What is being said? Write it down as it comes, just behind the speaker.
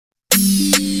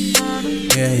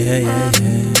Yeah, yeah, yeah,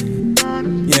 yeah.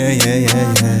 Yeah, yeah,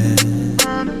 yeah, yeah.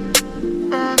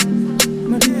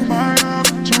 My baby,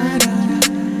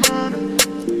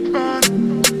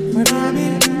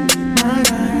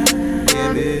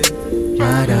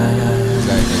 my it's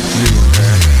like a dream,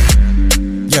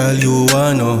 girl, you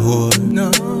wanna hold.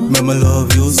 Mama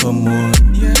love you some more.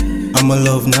 I'ma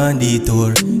love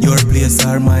non-detour. Your place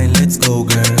are mine, let's go,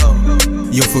 girl.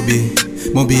 You for be,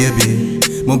 my baby,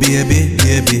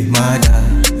 baby, mother.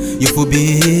 You for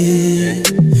be,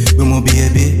 my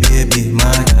baby,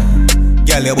 mother.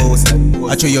 Girl, you boss,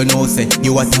 I show you know, say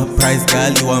you a top prize,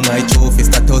 girl, you are my trophy.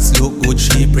 Status look good,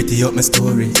 she pretty up my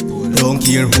story. Don't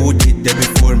care who did that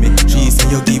before me. She say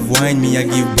you give wine, me I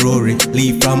give brewery.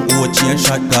 Leave from Ochi and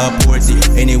shot up Porty.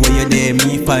 Anyway you there,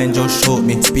 me fine, just show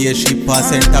me. Spaceship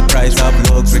pass enterprise of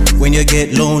luxury. When you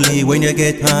get lonely, when you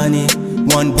get honey,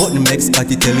 one button makes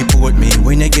Scotty teleport me.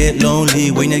 When you get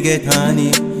lonely, when you get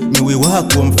honey, me we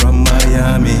walk home from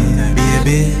Miami.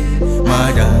 Baby,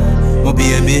 mother, my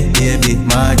baby,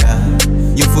 mother.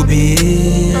 You for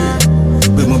be,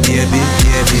 but my baby,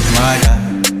 mother.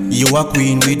 You a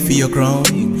queen with for your crown.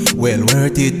 Well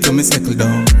worth it to me settle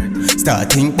down.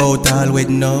 Start think about all with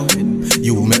now.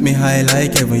 You make me high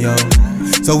like heaven, yo.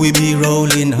 So we be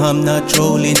rolling, I'm not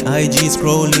trolling. IG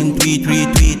scrolling, tweet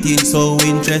retweeting, so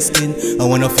interesting. I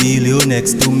wanna feel you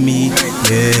next to me.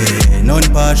 Yeah,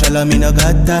 non-partial, I mean I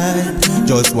got time.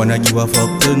 Just wanna give a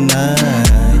fuck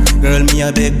tonight. Girl, me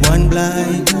a beg one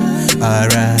blind.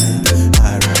 Alright.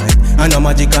 I know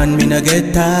magic and me not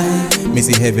get tired. Me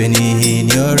see heaven in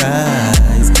your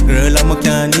eyes. Girl, I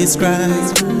can't describe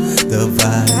the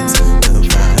vibes.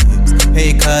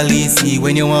 Hey Khaleesi,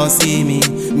 when you want see me,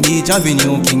 Beach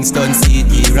Avenue, Kingston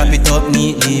City. Wrap it up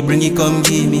neatly, bring it come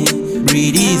give me.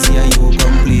 Breathe easy and you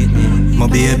complete me. My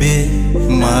baby,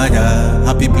 mother,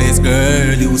 happy place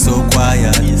girl, you so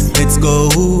quiet. Let's go,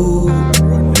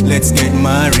 let's get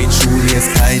married, shoelace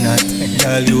tie knot.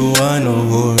 Girl, you wanna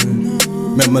hold.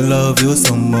 I'ma love you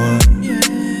some more.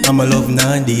 I'ma love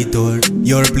non-detour.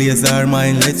 Your place are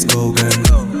mine, let's go, girl.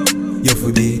 You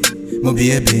for be, my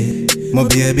baby,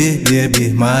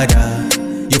 mother.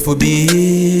 You for be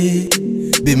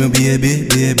my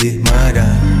baby, mother.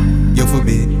 You for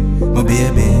be, my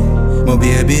baby,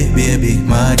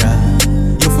 mother.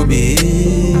 You for be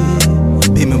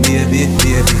my baby,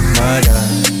 mother.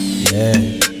 Yeah.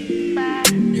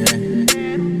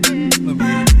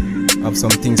 Have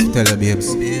some things to tell her, babes.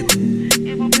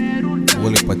 Whole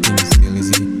heap of things still, is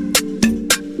it?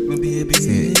 My baby.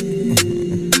 See,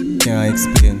 can't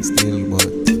explain still, but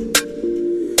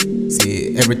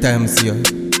see, every time I see her,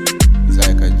 it's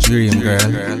like a dream,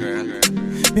 girl.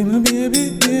 Be my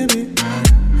baby, be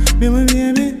my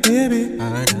baby,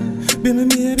 be my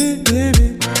baby,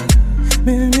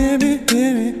 be my baby,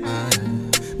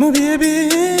 my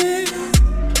baby.